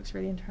coming up. Looks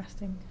really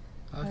interesting.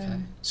 Okay.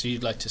 So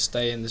you'd like to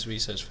stay in this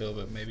research field,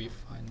 but maybe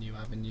find new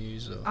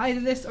avenues, or either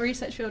this or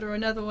research field or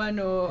another one,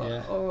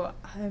 or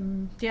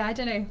I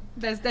don't know.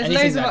 There's anything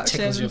loads that of options.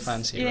 tickles your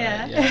fancy,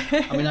 right?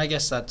 Yeah. I mean, I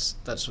guess that's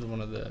sort of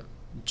one of the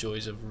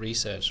joys of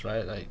research,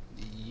 right? Like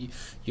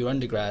your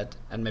undergrad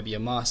and maybe your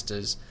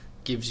master's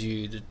gives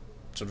you the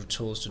sort of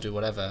tools to do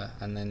whatever,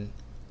 and then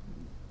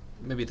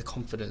maybe the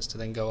confidence to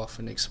then go off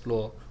and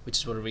explore, which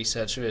is what a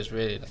researcher is,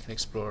 really, like an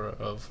explorer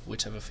of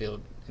whichever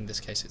field. In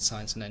this case, it's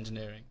science and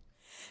engineering.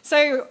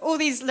 So all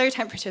these low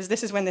temperatures,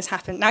 this is when this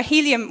happened. Now,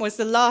 helium was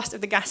the last of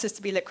the gases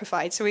to be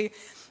liquefied. So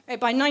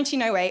by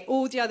 1908,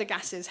 all the other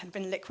gases had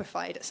been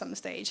liquefied at some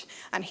stage,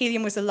 and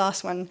helium was the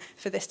last one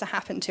for this to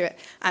happen to it.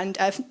 And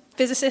a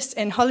physicist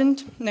in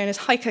Holland, known as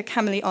Heike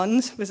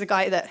Kamerlingh-Onnes, was the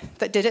guy that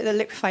did it, that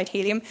liquefied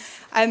helium.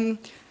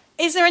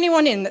 Is there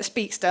anyone in that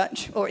speaks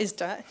Dutch or is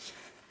Dutch?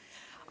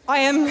 I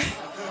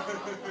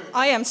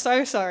am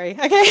so sorry.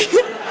 Okay.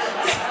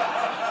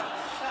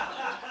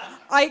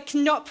 I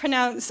cannot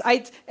pronounce.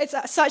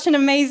 It's such an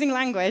amazing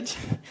language.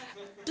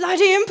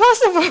 Bloody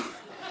impossible.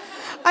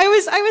 I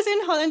was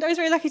in Holland. I was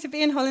very lucky to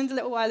be in Holland a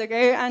little while ago,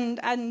 and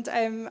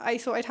I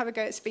thought I'd have a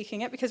go at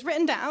speaking it, because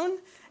written down,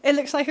 it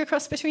looks like a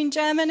cross between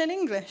German and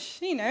English,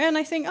 and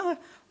I think, oh,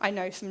 I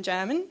know some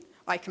German.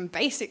 I can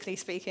basically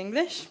speak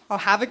English. I'll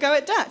have a go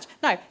at Dutch.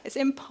 No, it's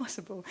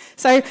impossible.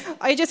 So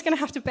you're just going to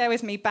have to bear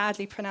with me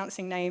badly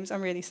pronouncing names.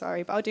 I'm really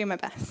sorry, but I'll do my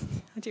best.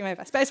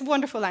 But it's a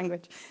wonderful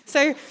language.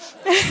 So,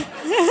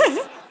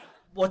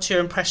 what's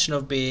your impression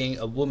of being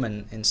a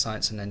woman in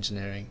science and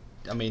engineering?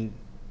 I mean,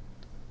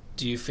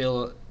 do you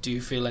feel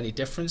any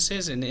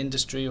differences in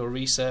industry or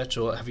research,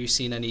 or have you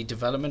seen any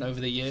development over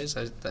the years,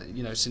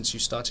 since you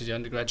started your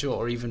undergraduate,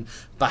 or even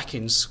back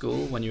in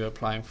school when you were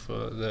applying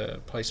for the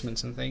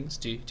placements and things?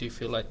 Do you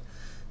feel like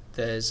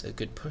there's a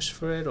good push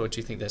for it, or do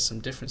you think there's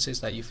some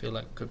differences that you feel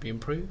like could be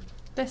improved?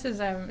 This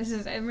is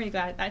I'm really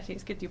glad, actually.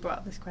 It's good you brought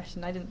up this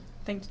question. I didn't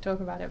think to talk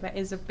about it, but it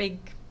is a big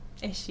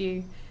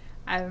issue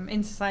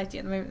in society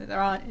at the moment, that there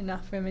aren't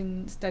enough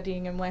women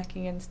studying and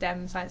working in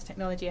STEM, science,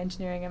 technology,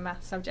 engineering and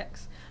math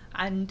subjects,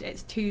 and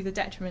it's to the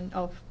detriment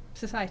of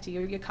society.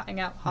 You're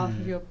cutting out half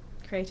of your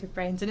creative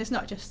brains, and it's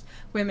not just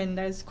women.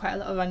 There's quite a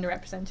lot of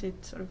underrepresented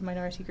sort of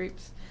minority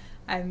groups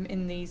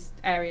in these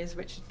areas,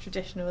 which are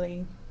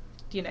traditionally,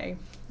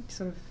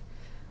 sort of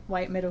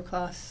white middle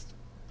class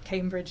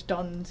Cambridge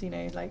dons,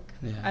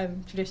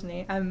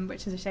 traditionally,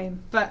 which is a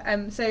shame. But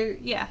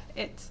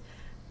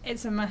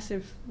it's a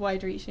massive,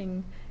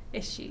 wide-reaching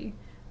issue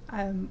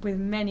with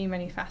many,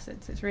 many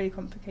facets. It's really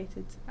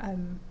complicated.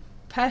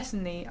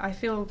 Personally, I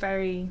feel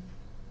very,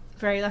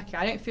 very lucky.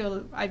 I don't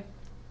feel I've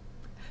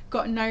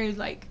got no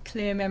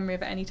clear memory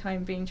of at any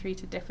time being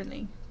treated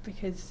differently,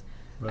 because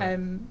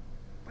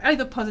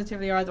either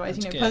positively or otherwise.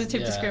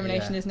 Positive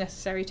discrimination is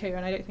necessary too,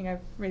 and I don't think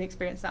I've really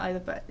experienced that either,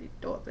 but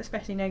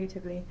especially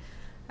negatively,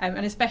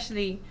 and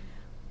especially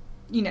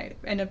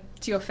to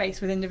your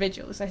face with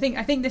individuals. I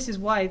think this is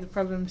why the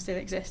problem still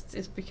exists,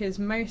 is because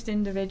most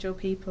individual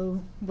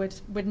people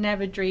would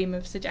never dream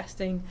of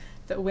suggesting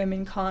that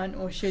women can't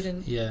or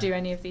shouldn't do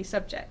any of these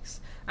subjects.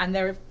 And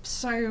there are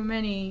so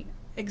many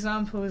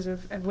examples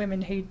of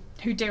women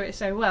who do it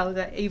so well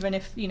that even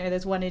if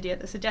there's one idiot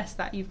that suggests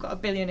that, you've got a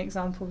billion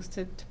examples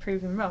to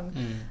prove them wrong.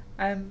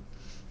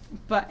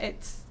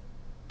 But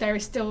there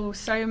is still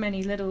so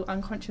many little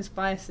unconscious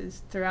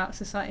biases throughout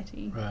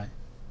society, right,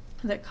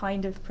 that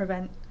kind of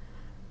prevent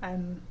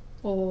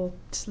or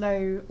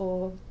slow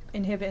or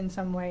inhibit in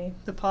some way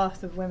the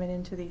path of women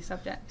into these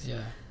subjects.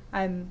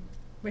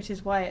 Which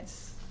is why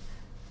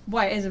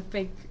it is a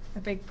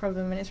big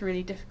problem, and it's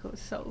really difficult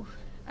to solve,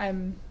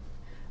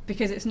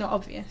 because it's not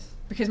obvious,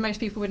 because most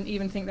people wouldn't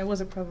even think there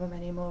was a problem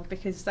anymore,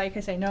 because like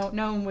I say, no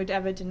one would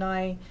ever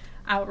deny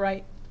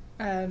outright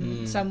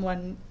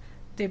someone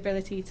the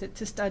ability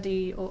to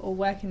study or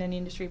work in any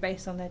industry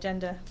based on their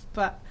gender,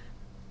 but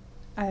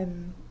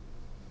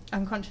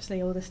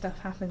unconsciously all this stuff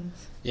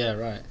happens.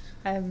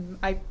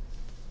 I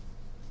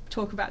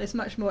talk about this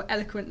much more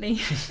eloquently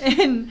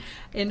in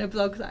a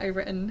blog that I've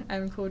written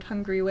called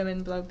Hungry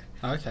Women Blog.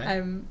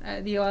 The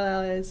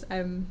URL is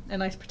a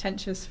nice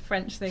pretentious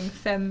French thing,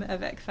 femme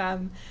avec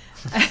femme,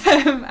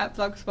 at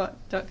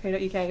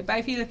blogspot.co.uk. But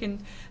if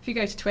you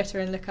go to Twitter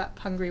and look up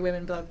Hungry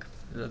Women Blog,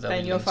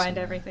 then you'll find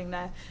everything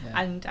there.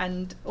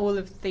 And all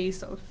of these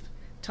sort of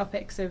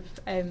topics of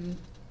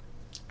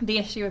the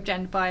issue of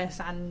gender bias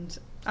and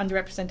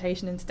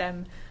underrepresentation in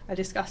STEM are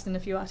discussed in a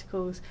few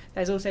articles.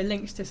 There's also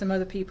links to some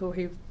other people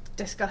who've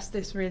discussed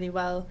this really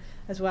well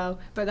as well.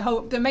 But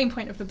the main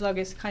point of the blog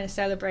is to kind of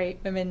celebrate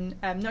women,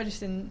 not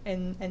just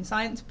in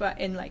science, but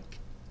in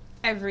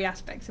every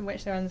aspect in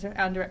which they're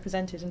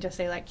underrepresented, and just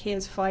say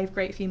here's 5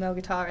 great female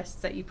guitarists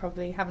that you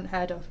probably haven't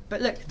heard of,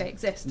 but look, they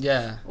exist.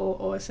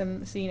 Or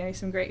some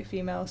great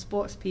female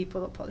sports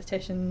people or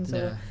politicians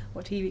or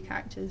TV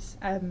characters.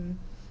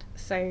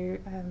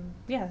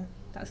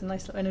 That's a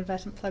nice little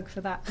inadvertent plug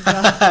for that as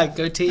well.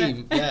 Go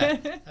team.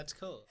 That's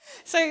cool.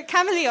 So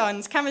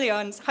Heiko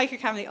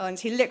Kameleons,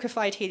 he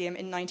liquefied helium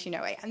in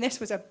 1908, and this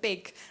was a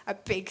big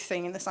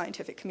thing in the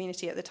scientific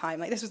community at the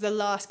time. This was the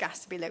last gas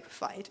to be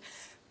liquefied.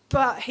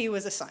 But he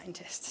was a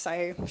scientist,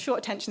 so short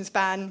attention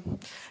span,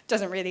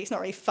 it's not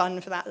really fun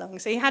for that long.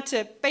 So he had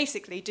to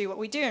basically do what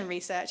we do in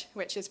research,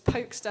 which is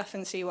poke stuff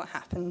and see what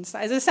happens.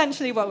 That is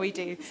essentially what we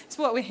do. It's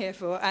what we're here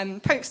for.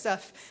 Poke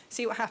stuff,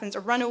 see what happens, or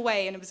run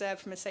away and observe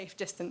from a safe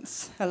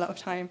distance a lot of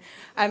time.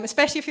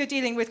 Especially if you're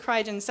dealing with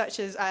cryogens such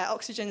as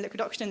oxygen,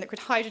 liquid liquid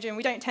hydrogen.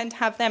 We don't tend to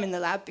have them in the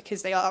lab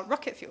because they are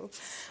rocket fuel.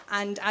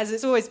 And as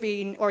it's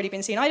already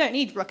been seen, I don't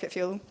need rocket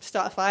fuel to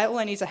start a fire. All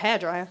I need is a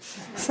hairdryer.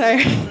 So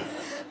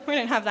we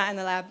don't have that in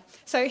the lab.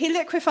 So he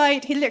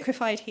liquefied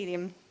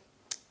helium.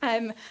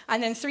 And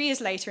then 3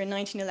 years later, in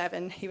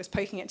 1911, he was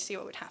poking it to see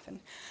what would happen.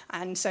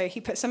 And so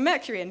he put some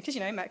mercury in, because,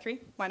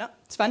 mercury, why not?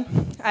 It's fun.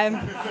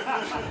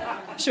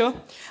 Sure.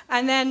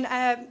 And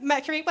then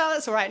mercury, well,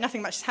 that's all right,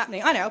 nothing much is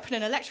happening. I know, I'll put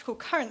an electrical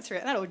current through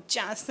it. That'll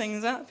jazz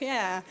things up,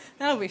 yeah.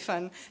 That'll be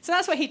fun. So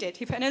that's what he did.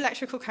 He put an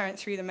electrical current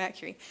through the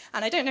mercury.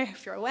 And I don't know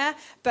if you're aware,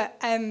 but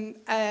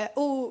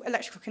all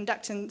electrical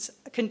conductors,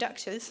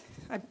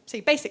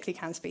 so basically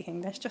can speak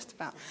English, just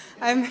about.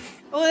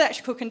 All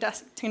electrical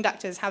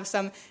conductors have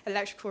some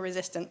electrical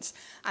resistance,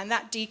 and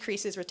that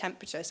decreases with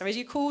temperature. So as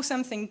you cool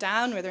something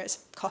down, whether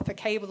it's copper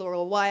cable or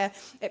a wire,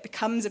 it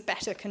becomes a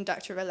better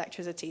conductor of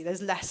electricity.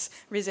 There's less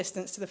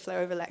resistance to the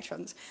flow of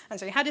electrons. And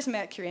so he had his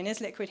mercury and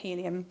his liquid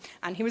helium,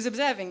 and he was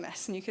observing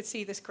this, and you could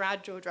see this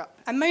gradual drop.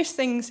 And most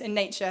things in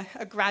nature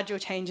are gradual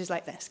changes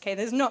like this. Okay,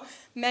 there's not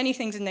many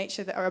things in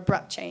nature that are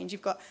abrupt change.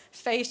 You've got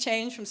phase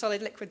change from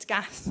solid liquids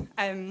gas,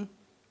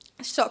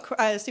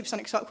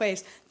 supersonic shock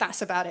waves,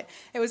 that's about it.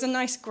 It was a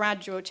nice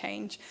gradual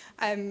change.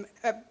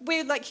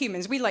 We're like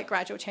humans, we like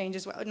gradual change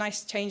as well. A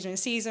nice change in the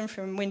season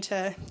from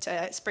winter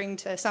to spring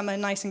to summer,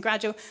 nice and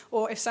gradual.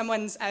 Or if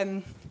someone's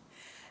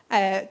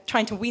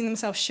trying to wean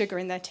themselves sugar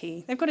in their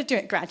tea, they've got to do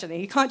it gradually.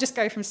 You can't just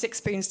go from 6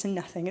 spoons to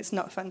nothing, it's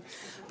not fun.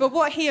 But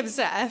what he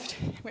observed,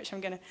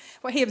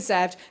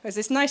 was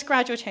this nice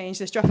gradual change,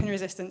 this drop in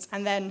resistance,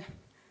 and then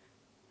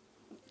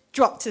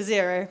drop to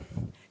zero.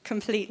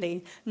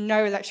 Completely,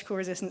 no electrical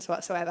resistance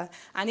whatsoever,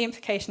 and the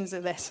implications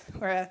of this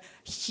were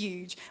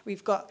huge.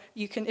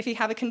 If you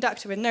have a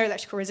conductor with no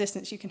electrical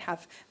resistance, you can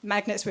have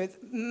magnets with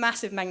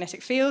massive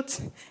magnetic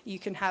fields. You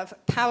can have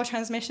power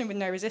transmission with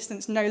no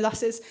resistance, no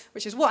losses,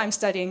 which is what I'm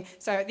studying.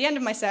 So at the end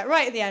of my set,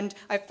 right at the end,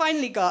 I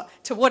finally got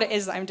to what it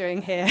is that I'm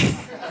doing here.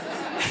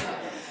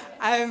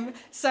 And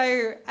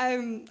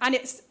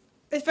it's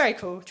very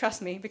cool,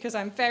 trust me, because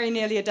I'm very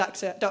nearly a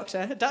doctor?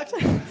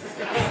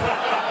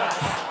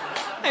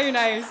 Who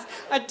knows?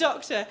 A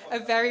doctor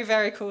of very,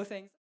 very cool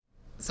things.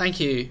 Thank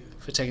you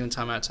for taking the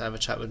time out to have a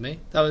chat with me.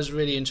 That was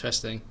really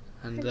interesting.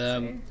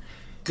 And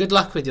good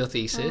luck with your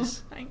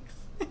thesis. Oh, thanks.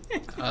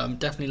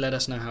 Definitely let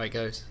us know how it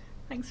goes.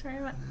 Thanks very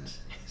much.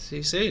 See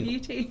you soon. You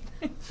too.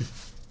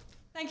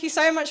 Thank you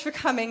so much for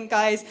coming,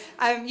 guys.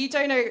 You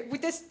don't know,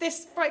 with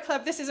this Bright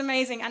Club, this is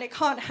amazing, and it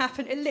can't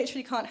happen. It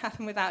literally can't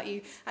happen without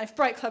you. And if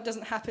Bright Club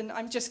doesn't happen,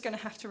 I'm just going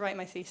to have to write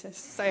my thesis.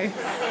 So,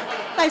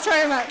 thanks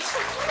very much.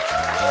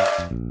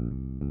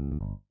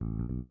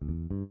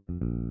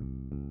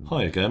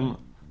 Hi again.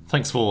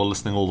 Thanks for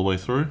listening all the way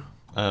through.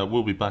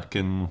 We'll be back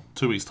in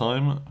 2 weeks'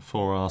 time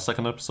for our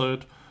second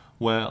episode,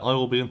 where I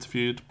will be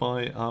interviewed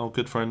by our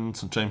good friend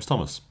James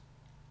Thomas.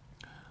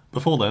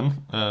 Before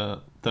then,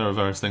 there are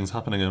various things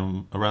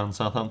happening around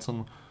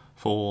Southampton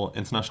for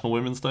International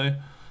Women's Day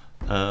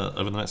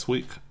over the next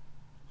week.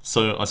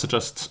 So I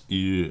suggest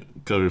you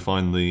go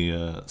find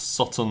the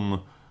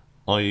Sotton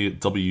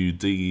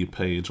IWD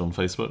page on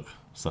Facebook.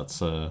 So that's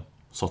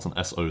Sotton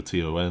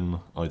SOTON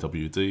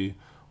IWD,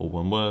 all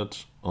one word,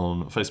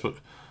 on Facebook,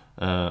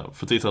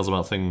 for details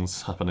about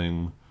things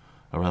happening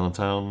around the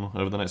town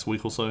over the next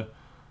week or so.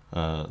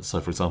 So,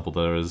 for example,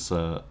 there is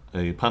a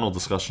panel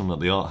discussion at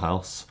the Art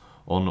House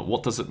on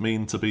what does it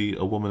mean to be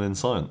a woman in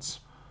science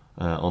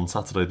on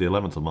Saturday the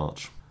 11th of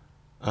March.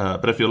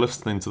 But if you're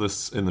listening to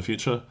this in the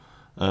future,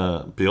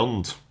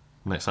 beyond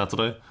next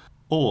Saturday,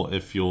 or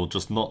if you're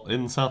just not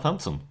in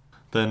Southampton,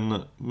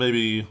 then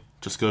maybe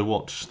just go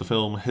watch the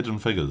film Hidden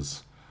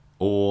Figures,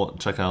 or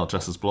check out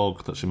Jess's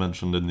blog that she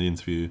mentioned in the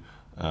interview,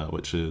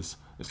 which is,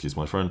 excuse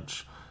my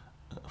French,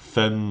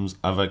 Femmes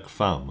avec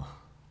Femmes.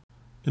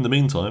 In the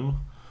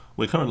meantime,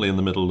 we're currently in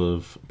the middle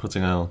of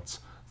putting out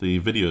the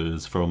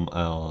videos from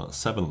our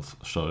 7th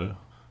show,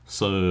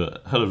 so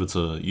head over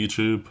to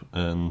YouTube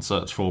and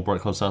search for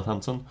Bright Club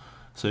Southampton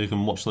so you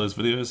can watch those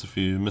videos if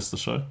you missed the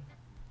show.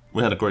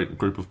 We had a great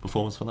group of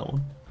performers for that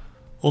one.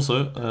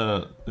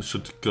 Also, you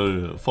should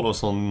go follow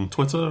us on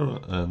Twitter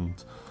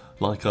and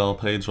like our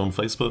page on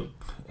Facebook,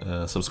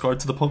 subscribe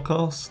to the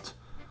podcast,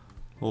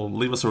 or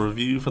leave us a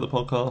review for the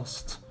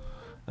podcast,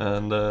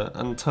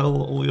 and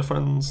tell all your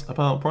friends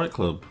about Bright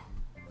Club.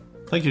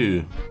 Thank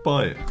you.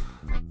 Bye.